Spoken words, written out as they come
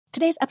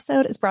Today's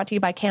episode is brought to you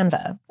by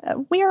Canva.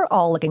 We're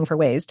all looking for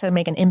ways to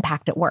make an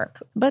impact at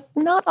work, but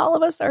not all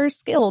of us are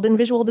skilled in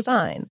visual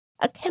design.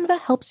 Canva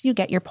helps you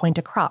get your point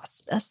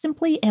across,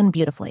 simply and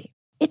beautifully.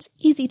 It's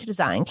easy to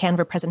design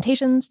Canva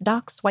presentations,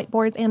 docs,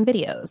 whiteboards, and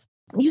videos.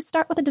 You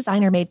start with a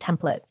designer-made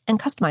template and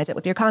customize it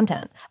with your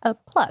content.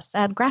 Plus,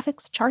 add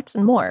graphics, charts,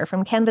 and more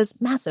from Canva's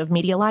massive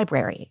media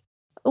library.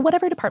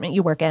 Whatever department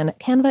you work in,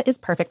 Canva is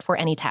perfect for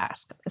any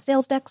task.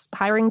 Sales decks,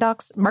 hiring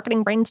docs,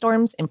 marketing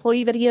brainstorms,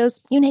 employee videos,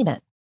 you name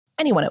it.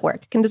 Anyone at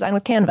work can design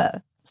with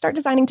Canva. Start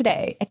designing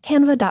today at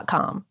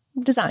canva.com.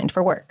 Designed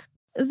for work.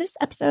 This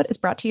episode is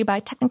brought to you by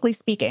Technically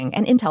Speaking,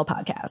 an Intel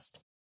podcast.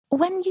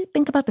 When you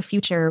think about the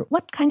future,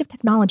 what kind of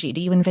technology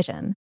do you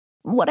envision?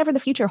 Whatever the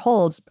future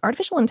holds,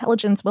 artificial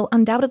intelligence will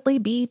undoubtedly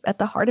be at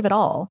the heart of it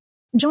all.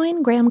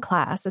 Join Graham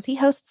Class as he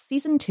hosts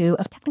Season 2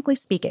 of Technically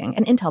Speaking,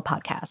 an Intel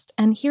podcast,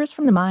 and hears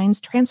from the minds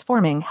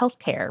transforming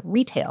healthcare,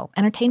 retail,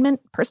 entertainment,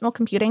 personal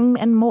computing,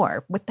 and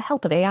more with the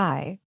help of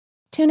AI.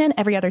 Tune in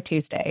every other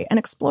Tuesday and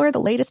explore the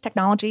latest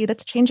technology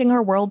that's changing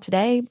our world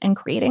today and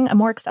creating a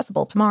more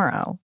accessible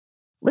tomorrow.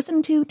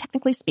 Listen to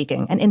Technically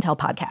Speaking, an Intel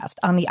podcast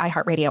on the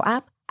iHeartRadio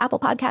app, Apple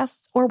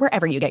Podcasts, or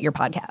wherever you get your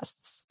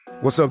podcasts.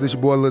 What's up, this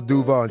your boy Lil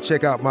Duval, and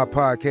check out my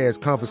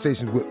podcast,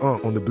 Conversations with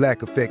Unc, on the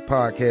Black Effect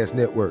Podcast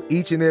Network.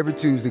 Each and every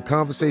Tuesday,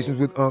 Conversations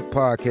with Unc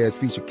podcast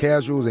feature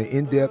casual and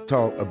in-depth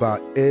talk about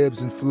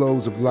ebbs and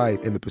flows of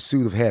life and the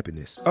pursuit of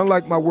happiness.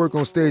 Unlike my work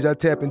on stage, I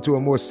tap into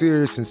a more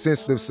serious and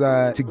sensitive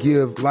side to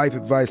give life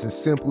advice and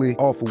simply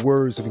offer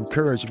words of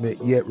encouragement,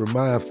 yet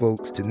remind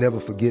folks to never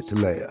forget to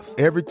laugh.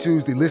 Every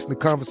Tuesday, listen to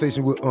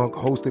Conversation with Unc,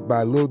 hosted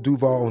by Lil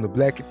Duval on the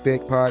Black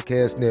Effect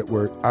Podcast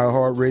Network,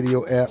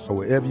 iHeartRadio app, or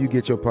wherever you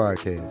get your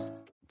podcasts.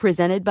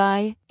 Presented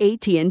by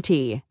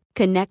AT&T.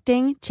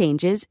 Connecting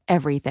changes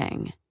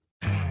everything.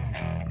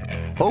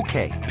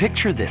 Okay,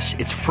 picture this.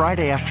 It's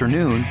Friday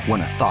afternoon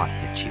when a thought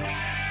hits you.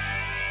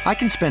 I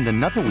can spend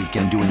another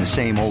weekend doing the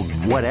same old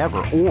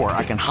whatever, or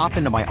I can hop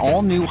into my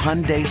all-new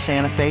Hyundai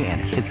Santa Fe and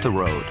hit the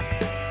road.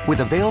 With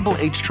available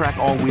H-Track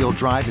all-wheel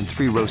drive and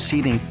 3-row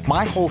seating,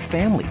 my whole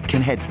family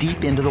can head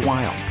deep into the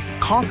wild.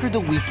 Conquer the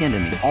weekend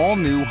in the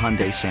all-new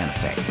Hyundai Santa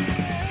Fe.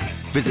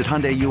 Visit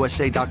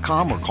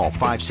HyundaiUSA.com or call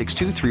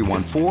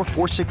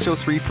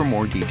 562-314-4603 for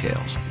more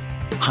details.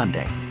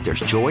 Hyundai, there's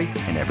joy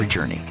in every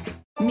journey.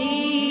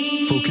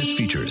 Focus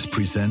Features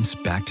presents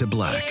Back to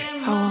Black.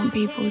 I want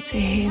people to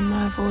hear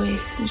my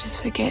voice and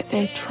just forget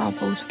their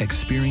troubles.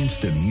 Experience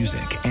the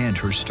music and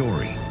her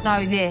story.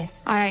 Know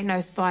this, I ain't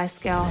no Spice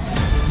Girl.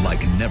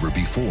 Like never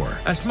before.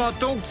 That's my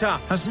daughter.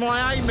 That's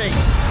my Amy.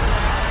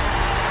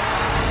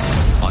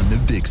 On the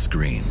big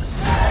screen.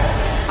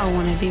 I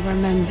want to be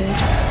remembered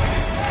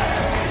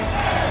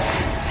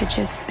for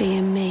just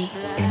being me.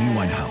 Amy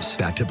Winehouse,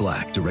 Back to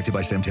Black, directed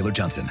by Sam Taylor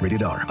Johnson.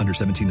 Rated R, under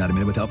 17, not a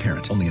minute without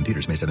parent. Only in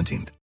theaters May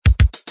 17th.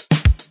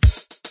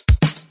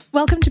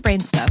 Welcome to Brain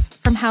Stuff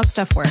from How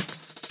Stuff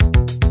Works.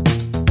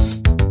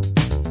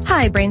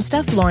 Hi, Brain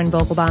Stuff, Lauren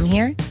Vogelbaum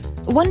here.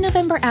 One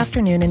November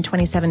afternoon in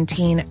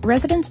 2017,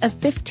 residents of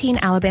 15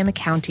 Alabama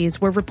counties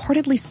were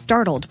reportedly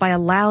startled by a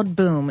loud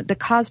boom that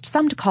caused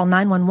some to call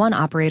 911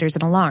 operators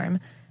an alarm.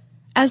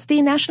 As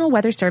the National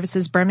Weather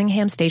Service's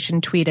Birmingham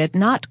station tweeted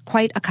not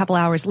quite a couple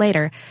hours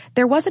later,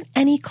 there wasn't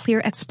any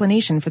clear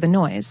explanation for the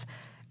noise.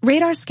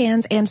 Radar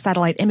scans and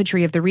satellite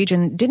imagery of the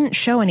region didn't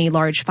show any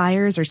large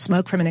fires or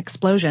smoke from an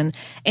explosion,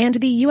 and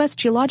the U.S.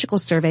 Geological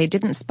Survey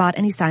didn't spot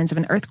any signs of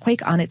an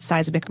earthquake on its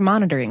seismic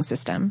monitoring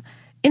system.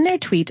 In their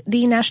tweet,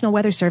 the National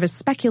Weather Service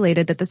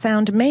speculated that the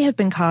sound may have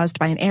been caused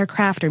by an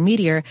aircraft or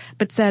meteor,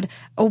 but said,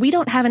 "We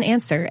don't have an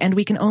answer, and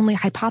we can only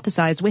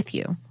hypothesize with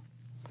you."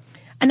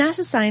 A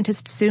NASA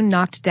scientist soon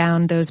knocked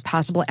down those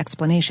possible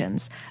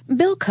explanations.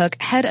 Bill Cook,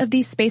 head of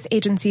the space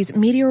agency's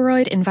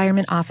Meteoroid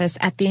Environment Office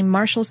at the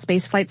Marshall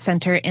Space Flight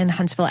Center in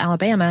Huntsville,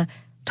 Alabama,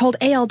 told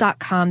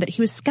AL.com that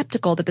he was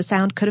skeptical that the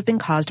sound could have been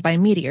caused by a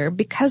meteor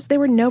because there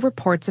were no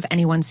reports of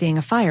anyone seeing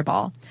a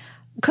fireball.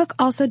 Cook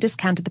also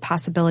discounted the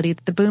possibility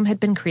that the boom had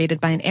been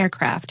created by an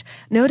aircraft,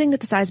 noting that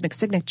the seismic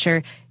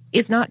signature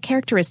is not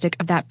characteristic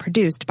of that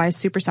produced by a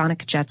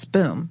supersonic jet's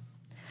boom.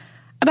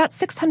 About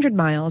 600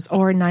 miles,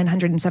 or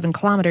 907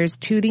 kilometers,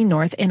 to the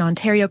north in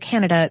Ontario,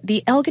 Canada,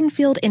 the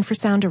Elginfield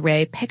infrasound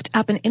array picked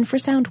up an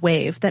infrasound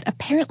wave that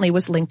apparently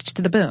was linked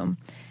to the boom.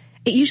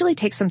 It usually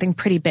takes something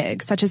pretty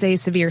big, such as a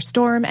severe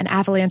storm, an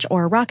avalanche,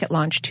 or a rocket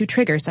launch to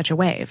trigger such a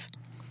wave.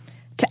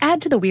 To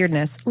add to the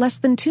weirdness, less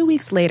than 2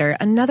 weeks later,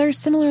 another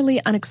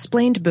similarly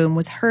unexplained boom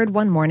was heard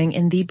one morning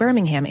in the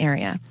Birmingham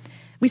area.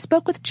 We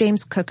spoke with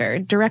James Cooker,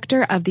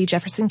 director of the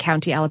Jefferson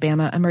County,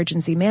 Alabama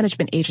Emergency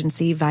Management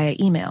Agency, via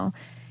email.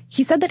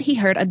 He said that he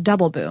heard a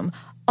double boom,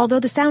 although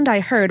the sound I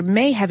heard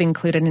may have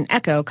included an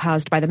echo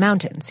caused by the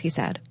mountains, he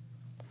said.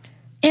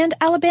 And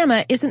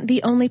Alabama isn't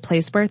the only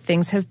place where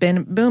things have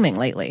been booming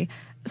lately.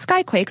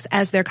 Skyquakes,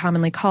 as they're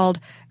commonly called,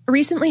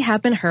 recently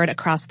have been heard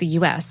across the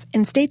U.S.,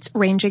 in states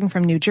ranging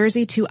from New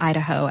Jersey to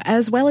Idaho,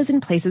 as well as in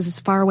places as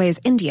far away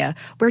as India,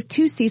 where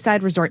 2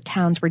 seaside resort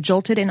towns were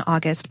jolted in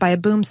August by a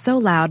boom so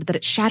loud that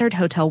it shattered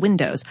hotel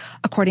windows,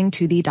 according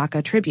to the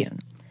Dhaka Tribune.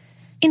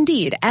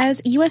 Indeed,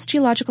 as U.S.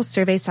 Geological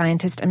Survey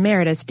scientist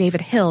emeritus David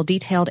Hill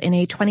detailed in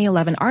a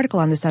 2011 article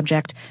on the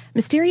subject,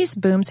 mysterious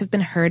booms have been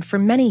heard for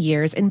many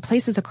years in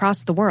places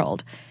across the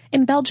world.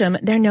 In Belgium,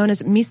 they're known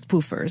as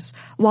mistpoofers,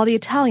 while the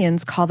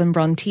Italians call them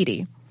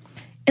brontidi.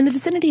 In the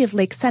vicinity of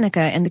Lake Seneca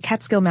and the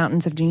Catskill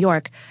Mountains of New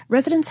York,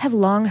 residents have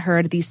long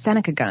heard the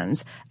Seneca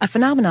guns, a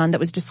phenomenon that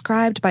was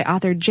described by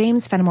author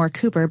James Fenimore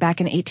Cooper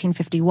back in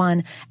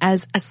 1851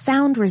 as a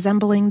sound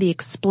resembling the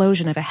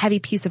explosion of a heavy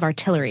piece of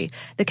artillery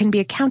that can be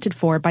accounted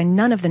for by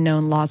none of the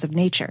known laws of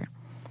nature.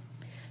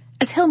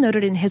 As Hill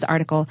noted in his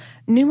article,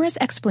 numerous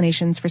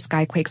explanations for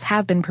skyquakes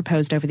have been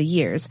proposed over the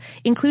years,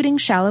 including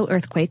shallow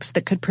earthquakes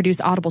that could produce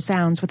audible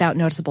sounds without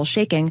noticeable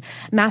shaking,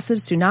 massive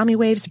tsunami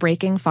waves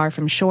breaking far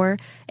from shore,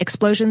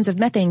 explosions of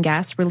methane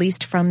gas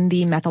released from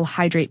the methyl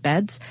hydrate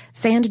beds,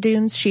 sand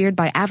dunes sheared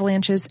by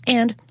avalanches,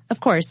 and, of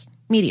course,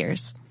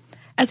 meteors.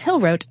 As Hill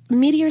wrote,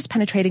 meteors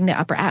penetrating the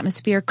upper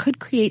atmosphere could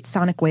create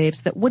sonic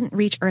waves that wouldn't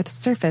reach Earth's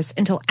surface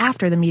until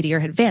after the meteor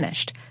had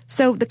vanished,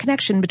 so the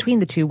connection between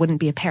the two wouldn't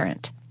be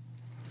apparent.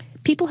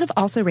 People have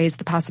also raised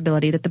the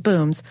possibility that the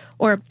booms,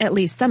 or at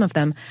least some of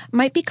them,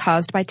 might be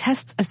caused by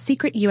tests of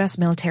secret U.S.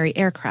 military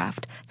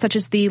aircraft, such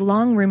as the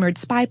long-rumored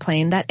spy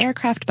plane that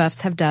aircraft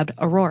buffs have dubbed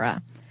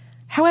Aurora.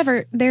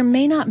 However, there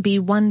may not be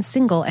one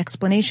single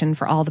explanation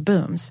for all the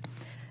booms.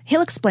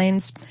 Hill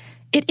explains,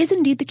 "It is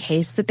indeed the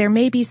case that there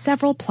may be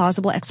several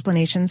plausible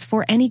explanations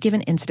for any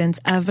given instance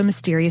of a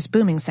mysterious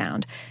booming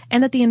sound,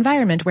 and that the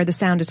environment where the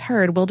sound is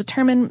heard will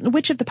determine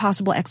which of the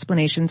possible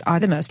explanations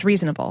are the most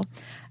reasonable.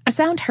 A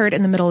sound heard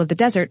in the middle of the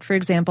desert, for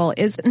example,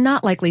 is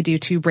not likely due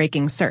to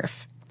breaking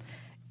surf."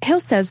 Hill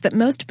says that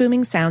most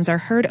booming sounds are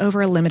heard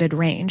over a limited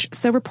range,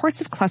 so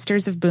reports of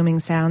clusters of booming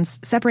sounds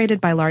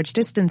separated by large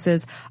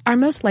distances are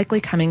most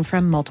likely coming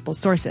from multiple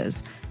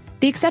sources.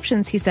 The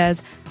exceptions, he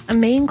says,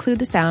 may include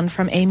the sound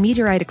from a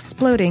meteorite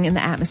exploding in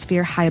the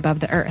atmosphere high above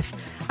the Earth,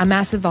 a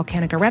massive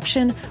volcanic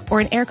eruption,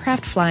 or an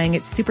aircraft flying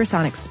at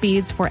supersonic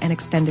speeds for an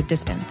extended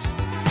distance.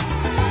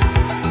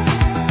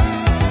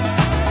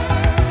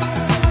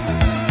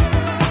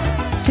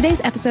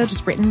 Today's episode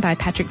was written by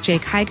Patrick J.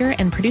 Kiger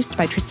and produced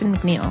by Tristan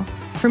McNeil.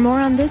 For more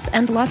on this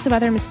and lots of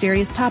other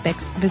mysterious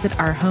topics, visit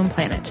our home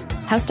planet,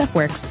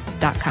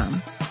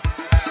 howstuffworks.com.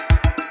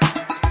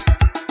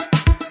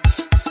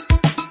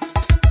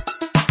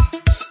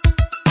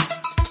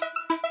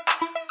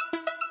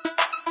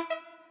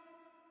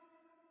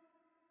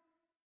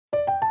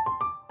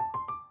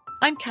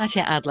 I'm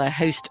Katya Adler,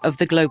 host of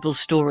The Global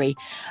Story.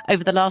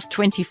 Over the last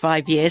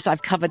 25 years,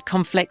 I've covered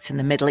conflicts in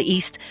the Middle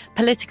East,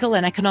 political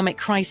and economic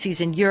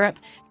crises in Europe,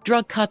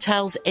 drug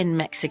cartels in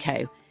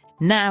Mexico.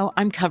 Now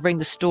I'm covering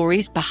the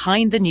stories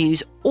behind the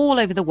news all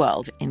over the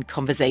world in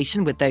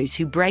conversation with those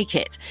who break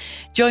it.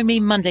 Join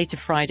me Monday to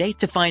Friday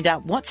to find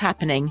out what's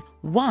happening,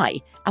 why,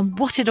 and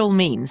what it all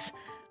means.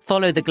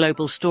 Follow The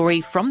Global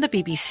Story from the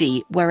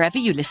BBC wherever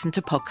you listen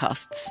to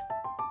podcasts.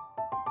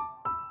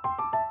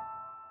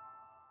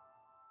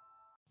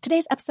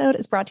 Today's episode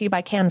is brought to you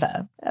by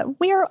Canva.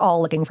 We're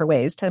all looking for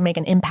ways to make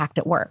an impact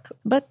at work,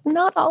 but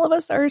not all of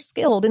us are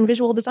skilled in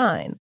visual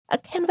design.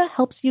 Canva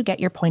helps you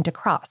get your point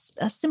across,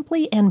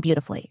 simply and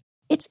beautifully.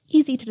 It's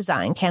easy to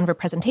design Canva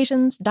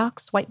presentations,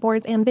 docs,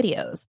 whiteboards, and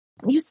videos.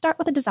 You start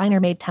with a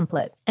designer-made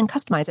template and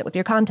customize it with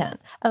your content.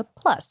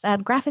 Plus,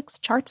 add graphics,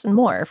 charts, and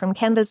more from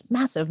Canva's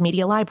massive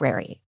media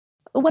library.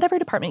 Whatever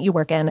department you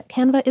work in,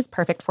 Canva is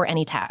perfect for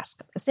any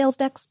task. Sales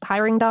decks,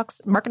 hiring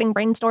docs, marketing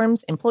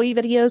brainstorms, employee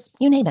videos,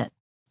 you name it.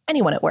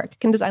 Anyone at work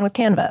can design with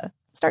Canva.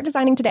 Start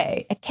designing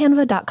today at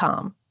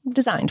canva.com.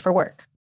 Designed for work.